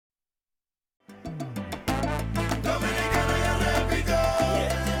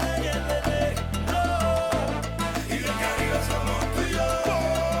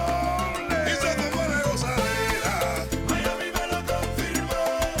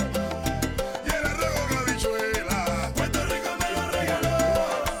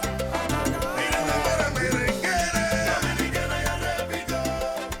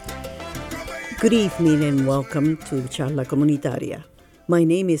Good evening and welcome to Charla Comunitaria. My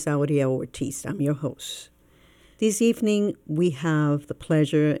name is Aurea Ortiz. I'm your host. This evening, we have the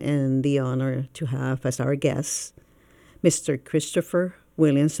pleasure and the honor to have as our guest Mr. Christopher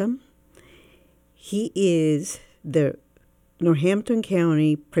Williamson. He is the Northampton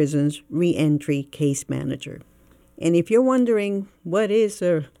County Prison's Reentry Case Manager. And if you're wondering what is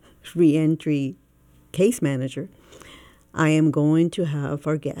a Reentry Case Manager, I am going to have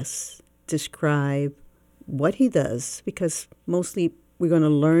our guests describe what he does, because mostly we're going to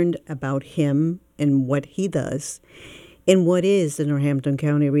learn about him and what he does and what is the Northampton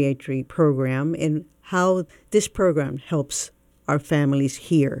County Reentry Program and how this program helps our families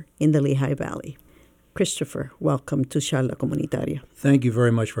here in the Lehigh Valley. Christopher, welcome to Charla Comunitaria. Thank you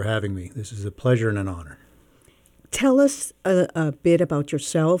very much for having me. This is a pleasure and an honor. Tell us a bit about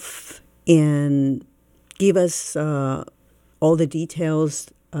yourself and give us all the details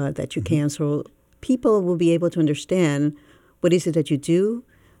that you can, so people will be able to understand what is it that you do,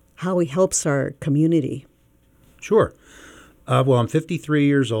 how it helps our community. Sure. Well, I'm 53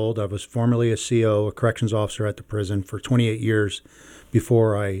 years old. I was formerly a CO, a corrections officer at the prison for 28 years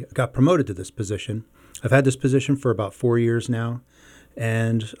before I got promoted to this position. I've had this position for about 4 years now,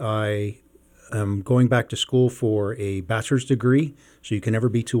 and I am going back to school for a bachelor's degree, so you can never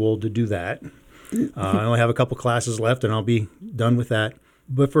be too old to do that. I only have a couple classes left, and I'll be done with that.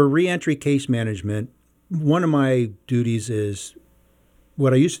 But for reentry case management, one of my duties is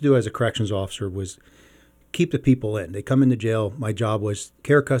what I used to do as a corrections officer was keep the people in. They come into jail. My job was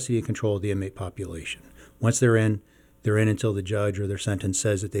care, custody, and control of the inmate population. Once they're in until the judge or their sentence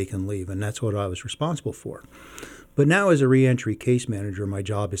says that they can leave, and that's what I was responsible for. But now as a reentry case manager, my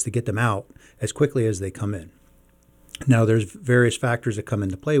job is to get them out as quickly as they come in. Now, there's various factors that come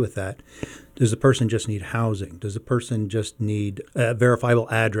into play with that. Does the person just need housing? Does the person just need a verifiable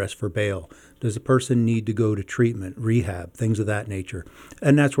address for bail? Does the person need to go to treatment, rehab, things of that nature?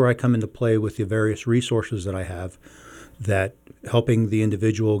 And that's where I come into play with the various resources that I have that helping the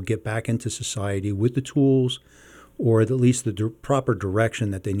individual get back into society with the tools or at least the proper direction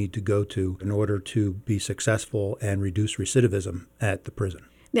that they need to go to in order to be successful and reduce recidivism at the prison.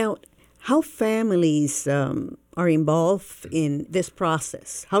 Now, how families are involved in this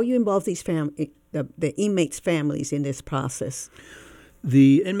process? How you involve these the inmates' families in this process?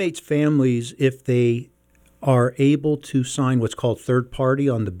 The inmates' families, if they are able to sign what's called third party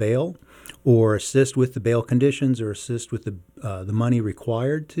on the bail or assist with the bail conditions or assist with the money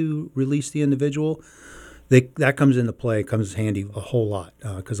required to release the individual, that comes into play, comes handy a whole lot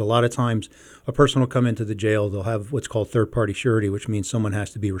because a lot of times a person will come into the jail, they'll have what's called third-party surety, which means someone has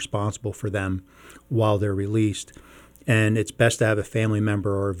to be responsible for them while they're released. And it's best to have a family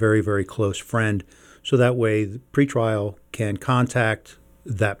member or a very, very close friend so that way the pretrial can contact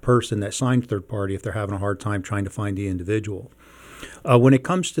that person that signed third party if they're having a hard time trying to find the individual. When it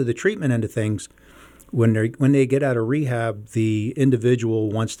comes to the treatment end of things, when they get out of rehab, the individual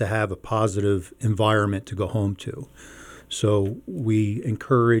wants to have a positive environment to go home to. So we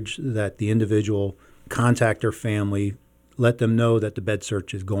encourage that the individual contact their family, let them know that the bed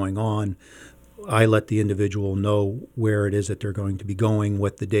search is going on. I let the individual know where it is that they're going to be going,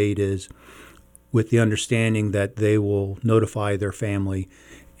 what the date is, with the understanding that they will notify their family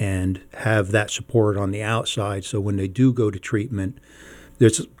and have that support on the outside. So when they do go to treatment,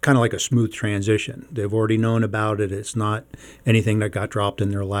 there's kind of like a smooth transition. They've already known about it. It's not anything that got dropped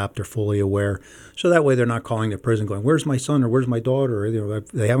in their lap. They're fully aware. So that way they're not calling the prison going, where's my son or where's my daughter? Or,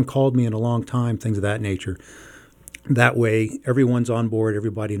 they haven't called me in a long time, things of that nature. That way everyone's on board.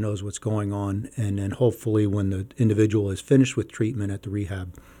 Everybody knows what's going on. And then hopefully when the individual is finished with treatment at the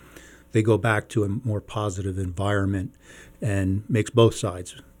rehab, they go back to a more positive environment and makes both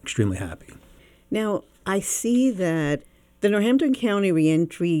sides extremely happy. Now, I see that the Northampton County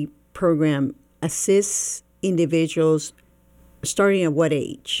Reentry Program assists individuals starting at what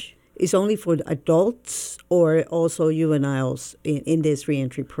age? Is only for adults or also juveniles in this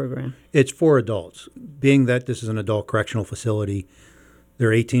reentry program? It's for adults. Being that this is an adult correctional facility,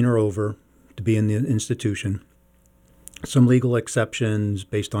 they're 18 or over to be in the institution. Some legal exceptions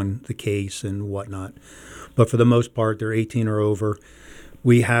based on the case and whatnot. But for the most part, they're 18 or over.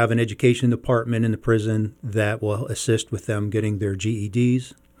 We have an education department in the prison that will assist with them getting their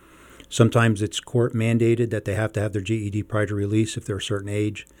GEDs. Sometimes it's court mandated that they have to have their GED prior to release if they're a certain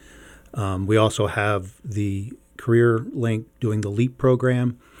age. We also have the Career Link doing the LEAP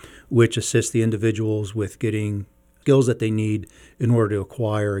program, which assists the individuals with getting skills that they need in order to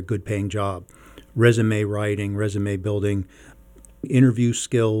acquire a good paying job. Resume writing, resume building, interview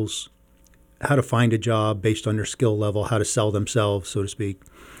skills, how to find a job based on their skill level, how to sell themselves, so to speak.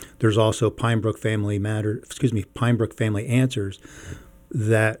 There's also Pinebrook Family Answers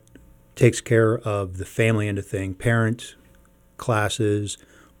that takes care of the family end of thing, parent classes,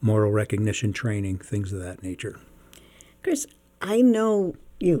 moral recognition training, things of that nature. Chris, I know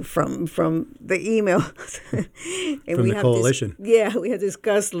you from the email. And from the coalition. We have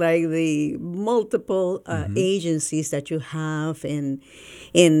discussed like the multiple agencies that you have and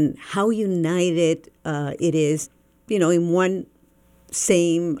how united it is, in one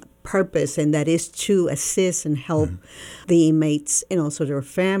same purpose, and that is to assist and help the inmates and also their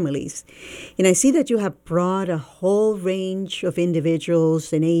families. And I see that you have brought a whole range of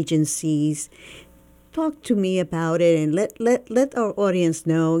individuals and agencies. Talk to me about it and let our audience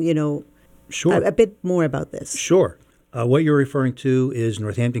know, Sure. a bit more about this. Sure. What you're referring to is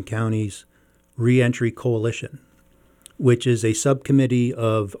Northampton County's Reentry Coalition, which is a subcommittee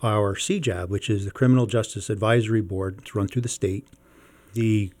of our CJAB, which is the Criminal Justice Advisory Board. It's run through the state.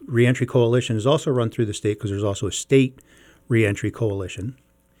 The Reentry Coalition is also run through the state because there's also a state Reentry Coalition.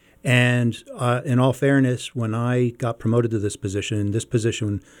 And in all fairness, when I got promoted to this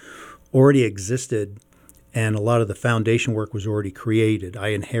position already existed and a lot of the foundation work was already created. I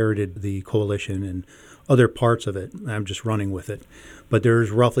inherited the coalition and other parts of it. I'm just running with it. But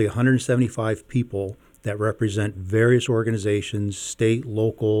there's roughly 175 people that represent various organizations, state,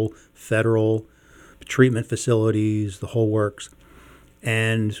 local, federal, treatment facilities, the whole works.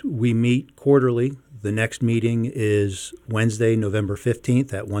 And we meet quarterly. The next meeting is Wednesday, November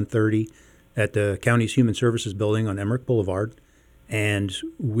 15th at 1:30 at the county's Human Services Building on Emmerich Boulevard. And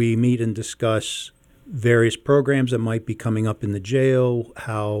we meet and discuss various programs that might be coming up in the jail,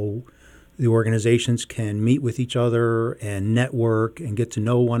 how the organizations can meet with each other and network and get to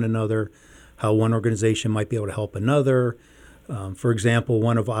know one another, how one organization might be able to help another. For example,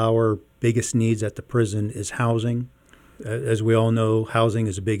 one of our biggest needs at the prison is housing. As we all know, housing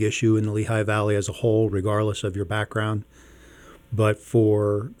is a big issue in the Lehigh Valley as a whole, regardless of your background. But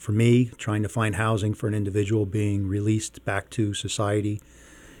for me, trying to find housing for an individual being released back to society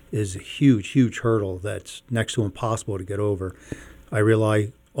is a huge, huge hurdle that's next to impossible to get over. I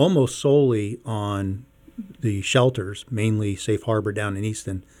rely almost solely on the shelters, mainly Safe Harbor down in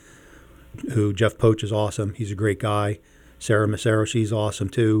Easton, who Jeff Poach is awesome. He's a great guy. Sarah Massaro, she's awesome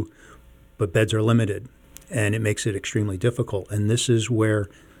too. But beds are limited, and it makes it extremely difficult. And this is where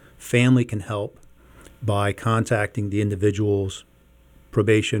family can help by contacting the individual's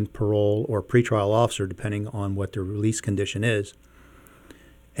probation, parole, or pretrial officer, depending on what their release condition is,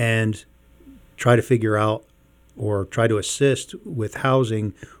 and try to figure out or try to assist with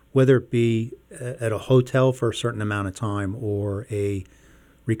housing, whether it be at a hotel for a certain amount of time or a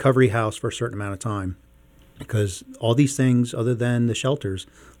recovery house for a certain amount of time. Because all these things, other than the shelters,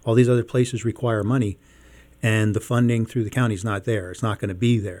 all these other places require money, and the funding through the county is not there. It's not going to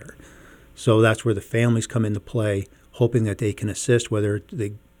be there. So that's where the families come into play, hoping that they can assist, whether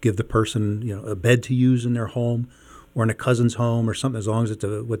they give the person, a bed to use in their home or in a cousin's home or something, as long as it's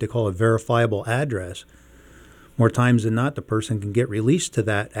what they call a verifiable address. More times than not, the person can get released to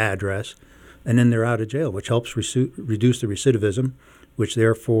that address, and then they're out of jail, which helps reduce the recidivism, which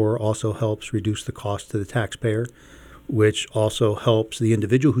therefore also helps reduce the cost to the taxpayer, which also helps the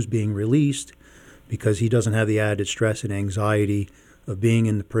individual who's being released because he doesn't have the added stress and anxiety of being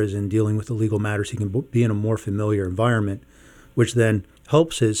in the prison, dealing with the legal matters. He can be in a more familiar environment, which then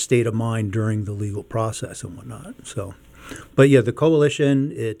helps his state of mind during the legal process and whatnot. So, but yeah, the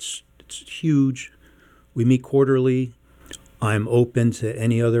coalition, it's huge. We meet quarterly. I'm open to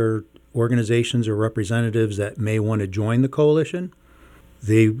any other organizations or representatives that may want to join the coalition.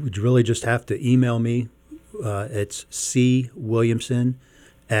 They would really just have to email me. It's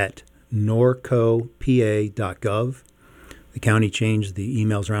cwilliamson@norcopa.gov. The county changed the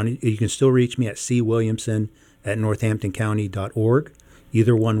emails around. You can still reach me at cwilliamson@northamptoncounty.org.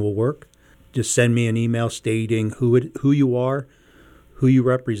 Either one will work. Just send me an email stating who you are, who you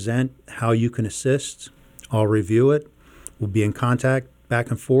represent, how you can assist. I'll review it. We'll be in contact back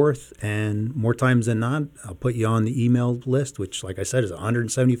and forth, and more times than not, I'll put you on the email list, which, like I said, is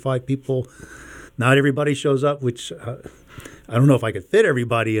 175 people. Not everybody shows up, which I don't know if I could fit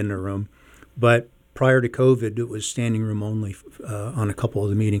everybody in the room, but prior to COVID, it was standing room only on a couple of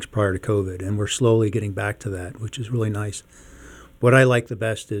the meetings prior to COVID, and we're slowly getting back to that, which is really nice. What I like the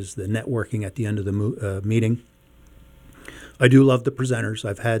best is the networking at the end of the meeting. I do love the presenters.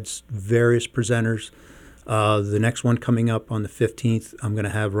 I've had various presenters. The next one coming up on the 15th, I'm going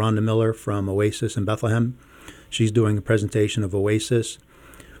to have Rhonda Miller from Oasis in Bethlehem. She's doing a presentation of Oasis.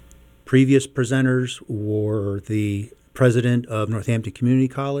 Previous presenters were the president of Northampton Community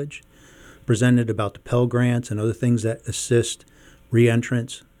College, presented about the Pell Grants and other things that assist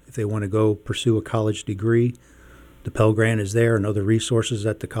reentrants if they want to go pursue a college degree. The Pell Grant is there and other resources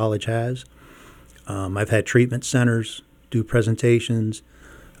that the college has. I've had treatment centers do presentations.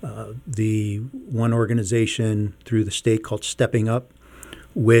 The one organization through the state called Stepping Up,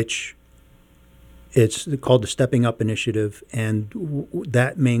 which it's called the Stepping Up Initiative, and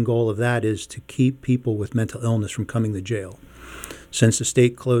that main goal of that is to keep people with mental illness from coming to jail. Since the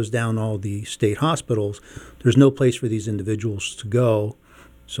state closed down all the state hospitals, there's no place for these individuals to go,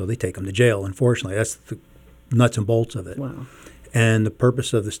 so they take them to jail, unfortunately. That's the nuts and bolts of it. Wow. And the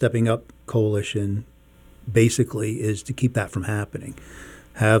purpose of the Stepping Up Coalition basically is to keep that from happening.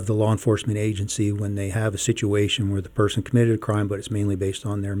 Have the law enforcement agency, when they have a situation where the person committed a crime, but it's mainly based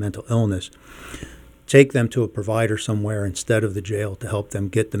on their mental illness, take them to a provider somewhere instead of the jail to help them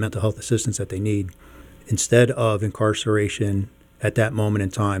get the mental health assistance that they need. Instead of incarceration at that moment in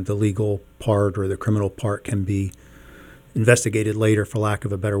time, the legal part or the criminal part can be investigated later, for lack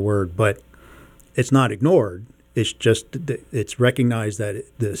of a better word. But it's not ignored. It's just it's recognized that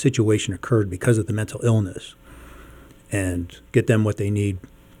the situation occurred because of the mental illness, and get them what they need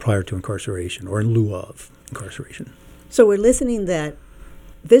prior to incarceration or in lieu of incarceration. So we're listening that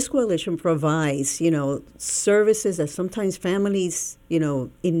this coalition provides, services that sometimes families,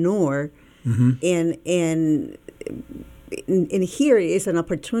 ignore, and here is an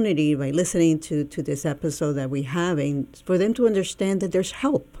opportunity by listening to this episode that we're having for them to understand that there's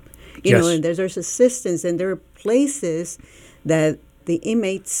help, and there's assistance, and there are places that the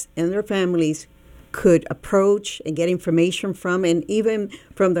inmates and their families could approach and get information from, and even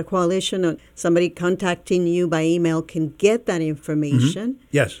from the coalition, somebody contacting you by email can get that information. Mm-hmm.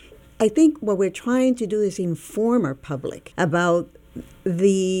 Yes. I think what we're trying to do is inform our public about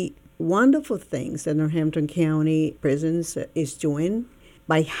the wonderful things that Northampton County Prisons is doing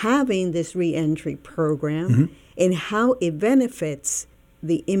by having this reentry program, and how it benefits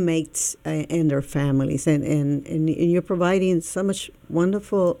the inmates and their families, and you're providing so much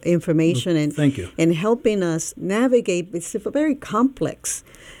wonderful information and thank you, and helping us navigate. It's a very complex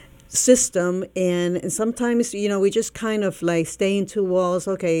system, and sometimes we just kind of like stay in two walls.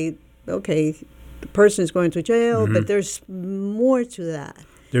 Okay, the person is going to jail, but there's more to that.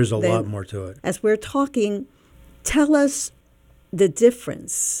 There's a lot more to it. As we're talking, tell us the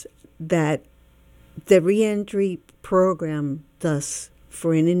difference that the reentry program does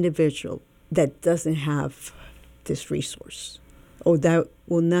for an individual that doesn't have this resource, or that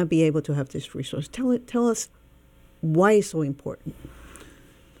will not be able to have this resource. Tell us why it's so important.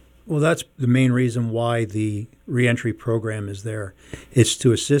 Well, that's the main reason why the reentry program is there. It's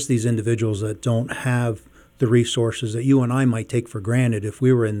to assist these individuals that don't have the resources that you and I might take for granted if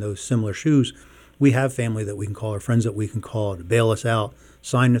we were in those similar shoes. We have family that we can call, or friends that we can call to bail us out,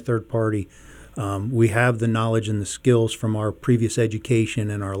 sign the third party. We have the knowledge and the skills from our previous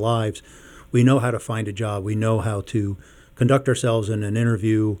education and our lives. We know how to find a job. We know how to conduct ourselves in an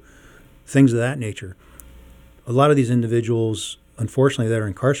interview, things of that nature. A lot of these individuals, unfortunately, that are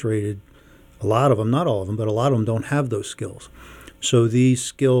incarcerated, a lot of them, not all of them, but a lot of them don't have those skills. So these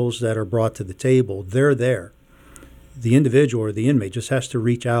skills that are brought to the table, they're there. The individual or the inmate just has to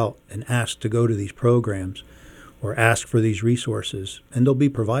reach out and ask to go to these programs or ask for these resources, and they'll be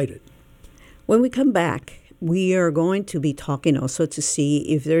provided. When we come back, we are going to be talking also to see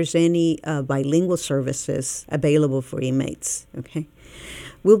if there's any bilingual services available for inmates. Okay,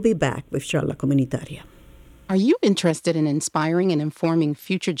 we'll be back with Charla Comunitaria. Are you interested in inspiring and informing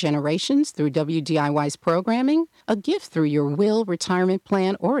future generations through WDIY's programming? A gift through your will, retirement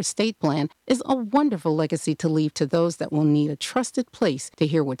plan, or estate plan is a wonderful legacy to leave to those that will need a trusted place to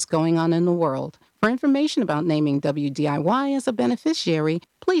hear what's going on in the world. For information about naming WDIY as a beneficiary,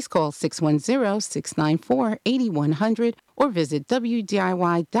 please call 610-694-8100 or visit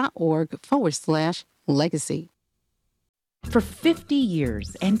wdiy.org/legacy. For 50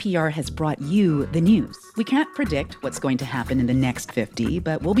 years, NPR has brought you the news. We can't predict what's going to happen in the next 50,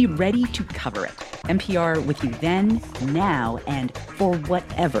 but we'll be ready to cover it. NPR with you then, now, and for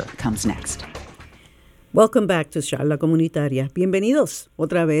whatever comes next. Welcome back to Charla Comunitaria. Bienvenidos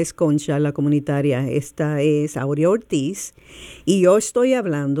otra vez con Charla Comunitaria. Esta es Aurea Ortiz y yo estoy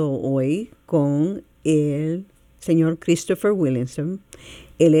hablando hoy con el señor Christopher Williamson.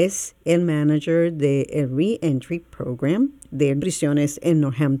 Él es el manager del Reentry Program de prisiones en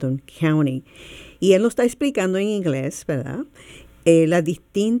Northampton County. Y él nos está explicando en inglés, ¿verdad? Las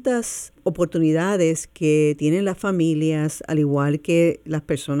distintas oportunidades que tienen las familias, al igual que las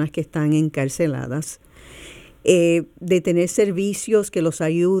personas que están encarceladas, de tener servicios que los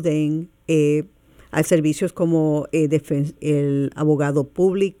ayuden a servicios como el abogado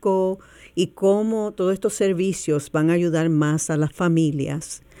público y cómo todos estos servicios van a ayudar más a las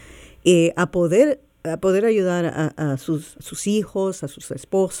familias a poder ayudar a sus hijos, a sus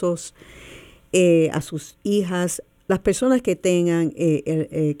esposos, a sus hijas, las personas que tengan,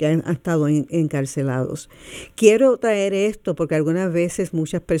 que han estado encarcelados. Quiero traer esto porque algunas veces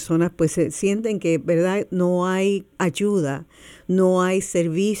muchas personas pues se sienten que, ¿verdad?, no hay ayuda, no hay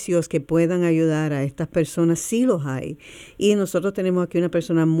servicios que puedan ayudar a estas personas. Sí los hay. Y nosotros tenemos aquí una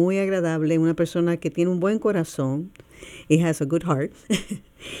persona muy agradable, una persona que tiene un buen corazón, he has a good heart,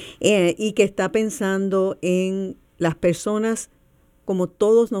 y que está pensando en las personas como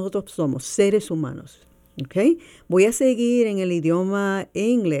todos nosotros somos, seres humanos. ¿Okay? Voy a seguir en el idioma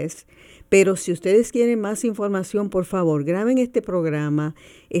inglés, pero si ustedes quieren más información, por favor, graben este programa,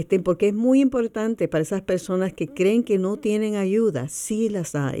 porque es muy importante para esas personas que creen que no tienen ayuda. Sí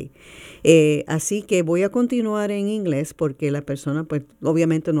las hay. Así que voy a continuar en inglés porque la persona, pues,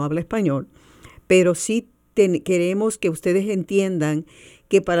 obviamente no habla español, pero sí queremos que ustedes entiendan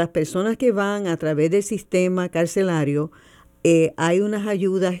que para las personas que van a través del sistema carcelario, hay unas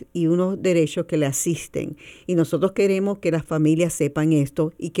ayudas y unos derechos que le asisten. Y nosotros queremos que las familias sepan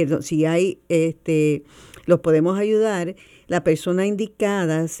esto y que si hay, los podemos ayudar. La persona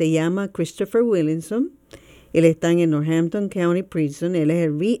indicada se llama Christopher Williamson. Él está en el Northampton County Prison. Él es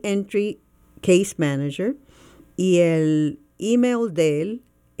el Reentry Case Manager. Y el email de él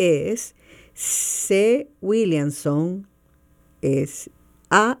es cwilliamson, es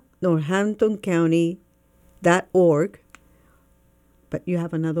a northamptoncounty.org. But you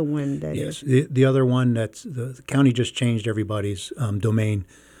have another one that yes, is... the other one, that's the county just changed everybody's domain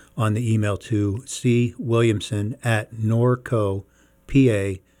on the email to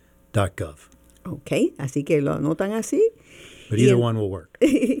cwilliamson@norcopa.gov. Okay, así que lo anotan así. But either one will work.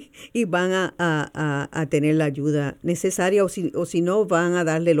 Y van a tener la ayuda necesaria o si no, van a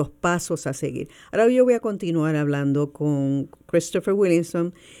darle los pasos a seguir. Ahora yo voy a continuar hablando con Christopher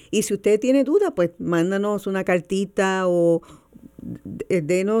Williamson. Y si usted tiene duda, pues mándanos una cartita o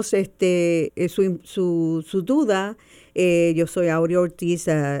denos su duda. Yo soy Aurea Ortiz,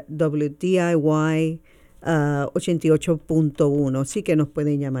 WDIY 88.1, así que nos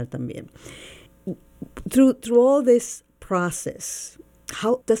pueden llamar también. Through all this process,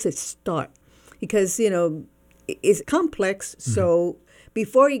 how does it start? Because, it's complex, so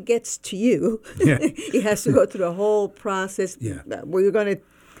before it gets to you, it has to go through a whole process where you're going to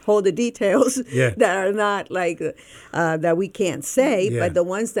hold the details that are not like that we can't say, but the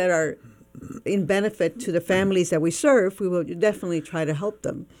ones that are in benefit to the families that we serve, we will definitely try to help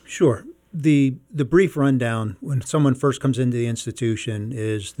them. Sure. The brief rundown when someone first comes into the institution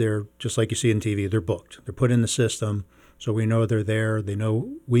is they're just like you see in TV. They're booked. They're put in the system, so we know they're there.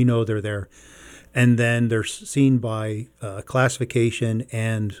 We know they're there, and then they're seen by classification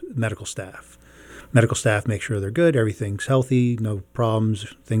and medical staff. Medical staff make sure they're good, everything's healthy, no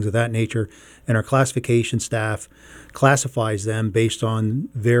problems, things of that nature. And our classification staff classifies them based on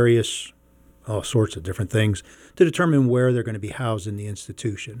various, all sorts of different things to determine where they're going to be housed in the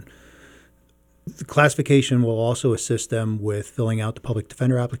institution. The classification will also assist them with filling out the public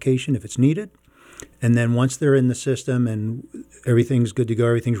defender application if it's needed. And then once they're in the system and everything's good to go,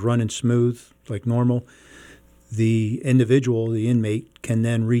 everything's running smooth like normal, the individual, the inmate, can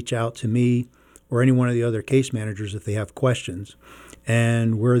then reach out to me or any one of the other case managers if they have questions.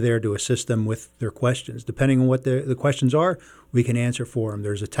 And we're there to assist them with their questions. Depending on what the questions are, we can answer for them.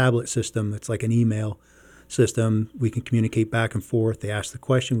 There's a tablet system. It's like an email system. We can communicate back and forth. They ask the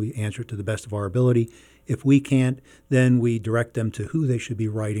question. We answer it to the best of our ability. If we can't, then we direct them to who they should be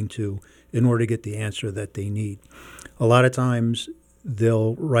writing to in order to get the answer that they need. A lot of times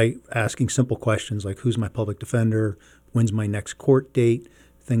they'll write asking simple questions like, who's my public defender? When's my next court date?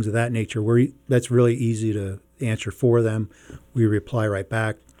 Things of that nature. That's really easy to answer for them. We reply right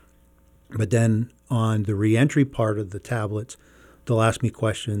back. But then on the reentry part of the tablets, they'll ask me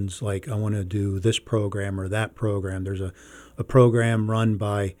questions like, I want to do this program or that program. There's a program run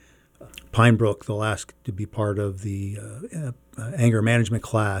by Pinebrook. They'll ask to be part of the anger management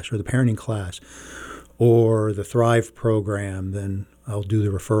class or the parenting class or the Thrive program. Then I'll do the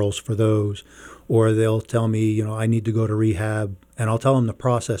referrals for those. Or they'll tell me, I need to go to rehab, and I'll tell them the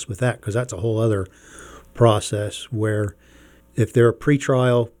process with that, because that's a whole other process where if they're a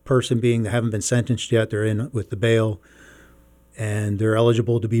pretrial person they haven't been sentenced yet, they're in with the bail, and they're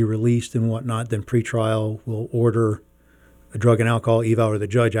eligible to be released and whatnot, then pretrial will order a drug and alcohol eval, or the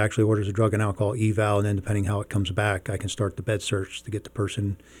judge actually orders a drug and alcohol eval, and then depending how it comes back, I can start the bed search to get the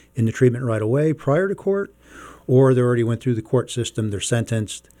person into treatment right away prior to court, or they already went through the court system, they're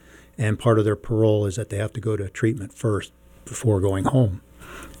sentenced, and part of their parole is that they have to go to treatment first before going home.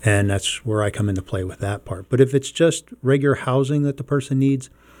 And that's where I come into play with that part. But if it's just regular housing that the person needs,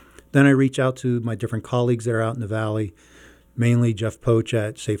 then I reach out to my different colleagues that are out in the Valley, mainly Jeff Poach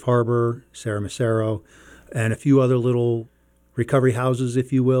at Safe Harbor, Sarah Macero, and a few other little recovery houses,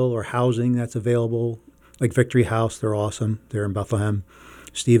 if you will, or housing that's available, like Victory House. They're awesome. They're in Bethlehem.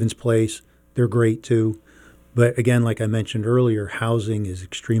 Stevens Place, they're great too. But again, like I mentioned earlier, housing is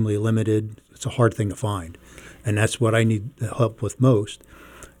extremely limited. It's a hard thing to find. And that's what I need help with most.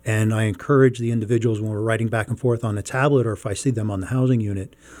 And I encourage the individuals when we're writing back and forth on the tablet, or if I see them on the housing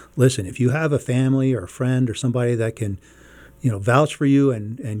unit, listen, if you have a family or a friend or somebody that can, vouch for you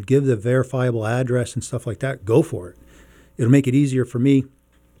and give the verifiable address and stuff like that, go for it. It'll make it easier for me.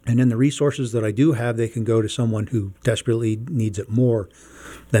 And then the resources that I do have, they can go to someone who desperately needs it more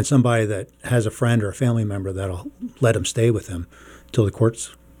than somebody that has a friend or a family member that'll let them stay with them until the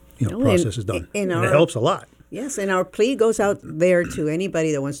court's process is done. And it helps a lot. Yes, and our plea goes out there to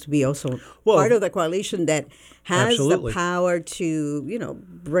anybody that wants to be also part of the coalition that has the power to,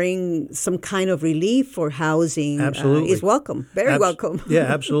 bring some kind of relief for housing. Absolutely. Is welcome, very welcome. Yeah,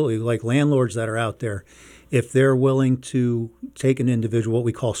 absolutely. Like landlords that are out there, if they're willing to take an individual, what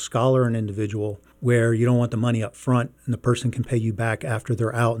we call scholar an individual, where you don't want the money up front and the person can pay you back after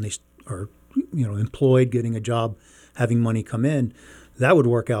they're out and they are, employed, getting a job, having money come in, that would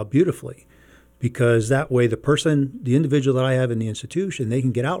work out beautifully. Because that way the individual that I have in the institution, they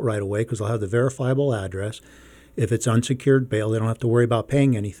can get out right away because they'll have the verifiable address. If it's unsecured bail, they don't have to worry about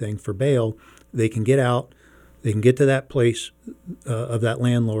paying anything for bail. They can get out. They can get to that place of that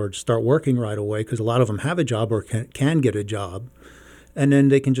landlord, start working right away because a lot of them have a job or can get a job. And then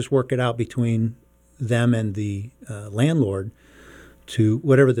they can just work it out between them and the landlord to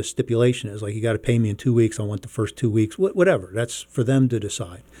whatever the stipulation is. Like, you got to pay me in 2 weeks. I want the first 2 weeks, whatever. That's for them to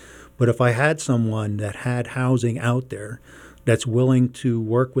decide. But if I had someone that had housing out there that's willing to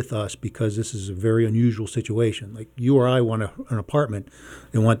work with us, because this is a very unusual situation. Like, you or I want an apartment,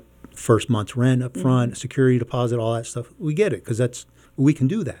 they want first month's rent up front, security deposit, all that stuff. We get it because we can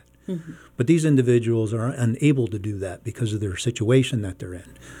do that. Mm-hmm. But these individuals are unable to do that because of their situation that they're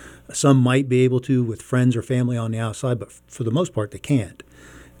in. Some might be able to with friends or family on the outside, but for the most part, they can't.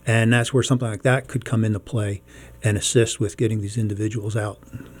 And that's where something like that could come into play and assist with getting these individuals out.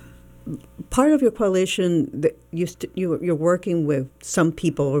 Part of your coalition, you're working with some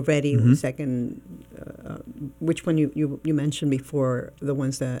people already. Which one you mentioned before, the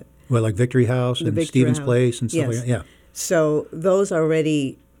ones that... Well, like Victory House and Stevens Place and stuff like that. Yeah. So those are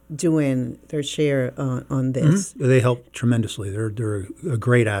already doing their share on this. Mm-hmm. They help tremendously. They're a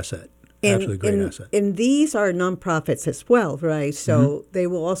great asset. Absolutely great asset. And these are nonprofits as well, right? So they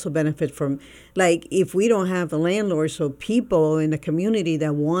will also benefit from, like, if we don't have the landlords, so people in the community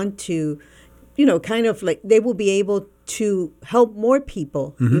that want to, kind of like, they will be able to help more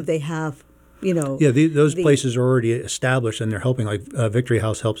people if they have, Yeah, those places are already established and they're helping. Like Victory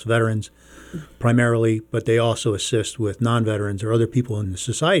House helps veterans primarily, but they also assist with non-veterans or other people in the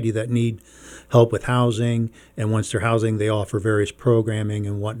society that need help with housing, and once they're housing, they offer various programming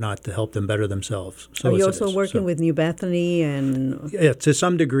and whatnot to help them better themselves. So are you also working with New Bethany? And yeah, to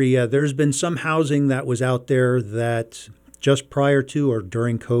some degree, yeah. There's been some housing that was out there that just prior to or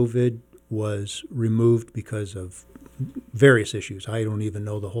during COVID was removed because of various issues. I don't even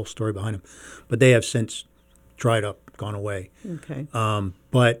know the whole story behind them, but they have since dried up, gone away. Okay.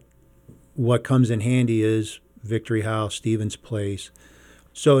 But what comes in handy is Victory House, Stevens Place.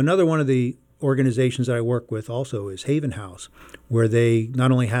 So another one of the organizations that I work with also is Haven House, where they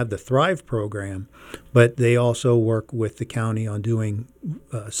not only have the Thrive program, but they also work with the county on doing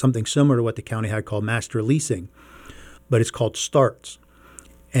something similar to what the county had called master leasing, but it's called Starts.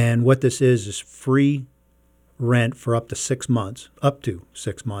 And what this is free rent for up to 6 months,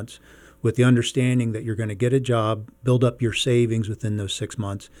 with the understanding that you're going to get a job, build up your savings within those 6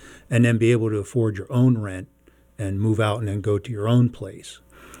 months, and then be able to afford your own rent and move out and then go to your own place.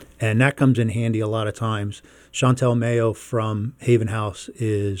 And that comes in handy a lot of times. Chantel Mayo from Haven House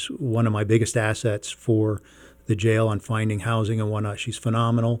is one of my biggest assets for the jail on finding housing and whatnot. She's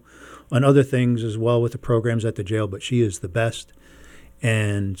phenomenal on other things as well with the programs at the jail, but she is the best.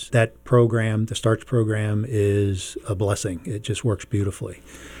 And that program, the Starts program, is a blessing. It just works beautifully.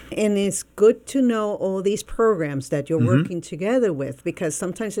 And it's good to know all these programs that you're working together with, because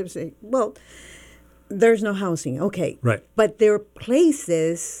sometimes they say, well, there's no housing. Okay. Right. But there are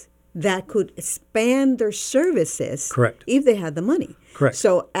places that could expand their services. Correct. If they had the money. Correct.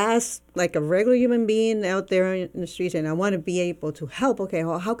 So as like a regular human being out there in the streets, and I want to be able to help, okay,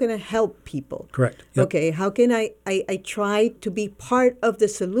 well, how can I help people? Correct. Yep. Okay, how can I try to be part of the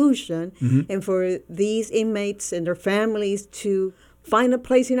solution and for these inmates and their families to find a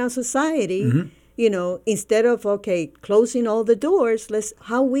place in our society, instead of, okay, closing all the doors,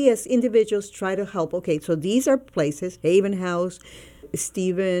 how we as individuals try to help. Okay, so these are places, Haven House,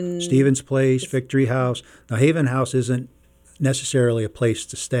 Stevens Place, Victory House. Now, Haven House isn't necessarily a place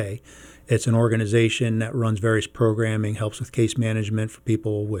to stay. It's an organization that runs various programming, helps with case management for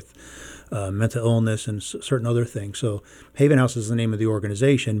people with mental illness and certain other things. So Haven House is the name of the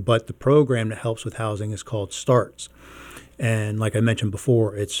organization, but the program that helps with housing is called STARTS. And like I mentioned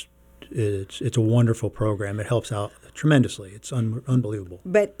before, it's a wonderful program. It helps out tremendously. It's unbelievable.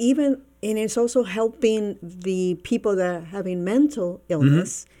 But and it's also helping the people that are having mental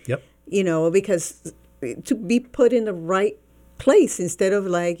illness, Yep. Because to be put in the right place instead of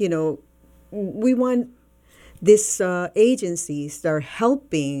we want these agencies that are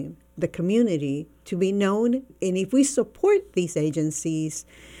helping the community to be known. And if we support these agencies,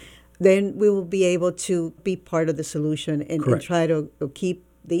 then we will be able to be part of the solution and try to keep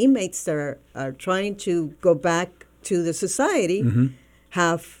the inmates that are trying to go back to the society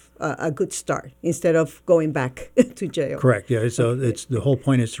have a good start instead of going back to jail. Correct. Yeah. So it's the whole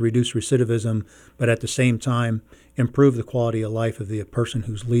point is to reduce recidivism, but at the same time improve the quality of life of the person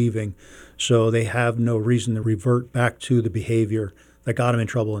who's leaving, so they have no reason to revert back to the behavior that got them in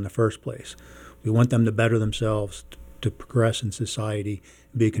trouble in the first place. We want them to better themselves, to progress in society,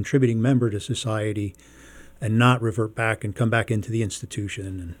 be a contributing member to society, and not revert back and come back into the institution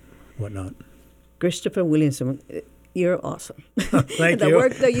and whatnot. Christopher Williamson, you're awesome. Thank the you.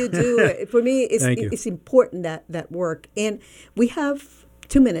 work that you do, for me, it's important, that work. And we have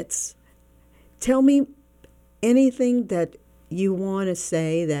 2 minutes. Tell me anything that you want to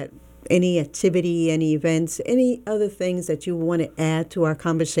say, that any activity, any events, any other things that you want to add to our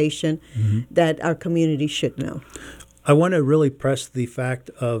conversation that our community should know. I want to really press the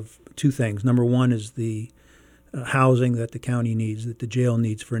fact of 2 things. Number one is the housing that the county needs, that the jail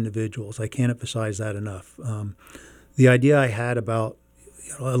needs for individuals. I can't emphasize that enough. The idea I had about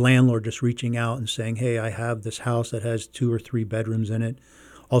a landlord just reaching out and saying, hey, I have this house that has 2 or 3 bedrooms in it,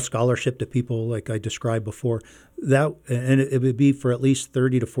 all scholarship to people like I described before, and it would be for at least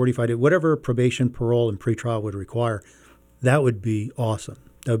 30 to 45 days, whatever probation, parole, and pretrial would require. That would be awesome.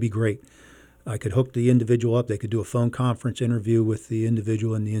 That would be great. I could hook the individual up. They could do a phone conference interview with the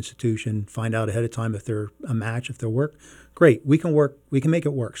individual in the institution, find out ahead of time if they're a match, if they'll work. Great. We can make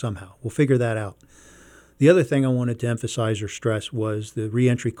it work somehow. We'll figure that out. The other thing I wanted to emphasize or stress was the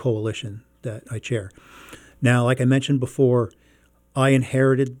Reentry Coalition that I chair. Now, like I mentioned before, I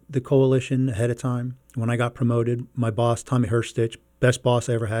inherited the coalition ahead of time. When I got promoted, my boss, Tommy Herstich, best boss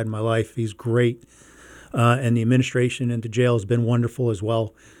I ever had in my life. He's great. And the administration and the jail has been wonderful as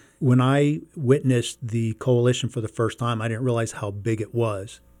well. When I witnessed the coalition for the first time, I didn't realize how big it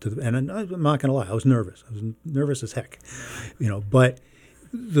was. And I'm not going to lie, I was nervous. I was nervous as heck. But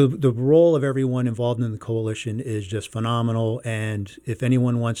the role of everyone involved in the coalition is just phenomenal. And if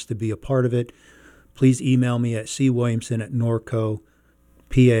anyone wants to be a part of it, please email me at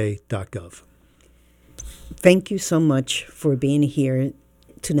cwilliamson@norcopa.gov. Thank you so much for being here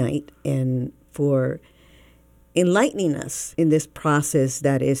tonight and for enlightening us in this process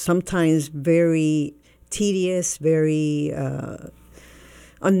that is sometimes very tedious, very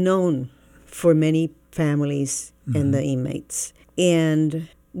unknown for many families and the inmates. And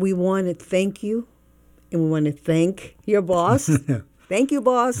we want to thank you, and we want to thank your boss. Thank you,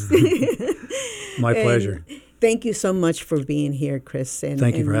 boss. My pleasure. Thank you so much for being here, Chris. And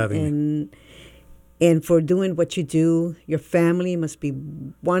thank you for having me. And for doing what you do. Your family must be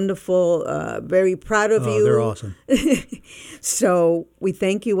wonderful, very proud of you. They're awesome. So we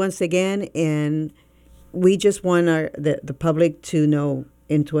thank you once again, and we just want the public to know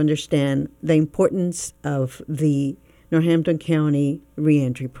and to understand the importance of the Northampton County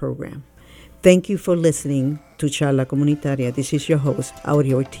Reentry Program. Thank you for listening to Charla Comunitaria. This is your host,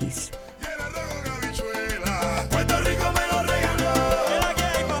 Aurea Ortiz.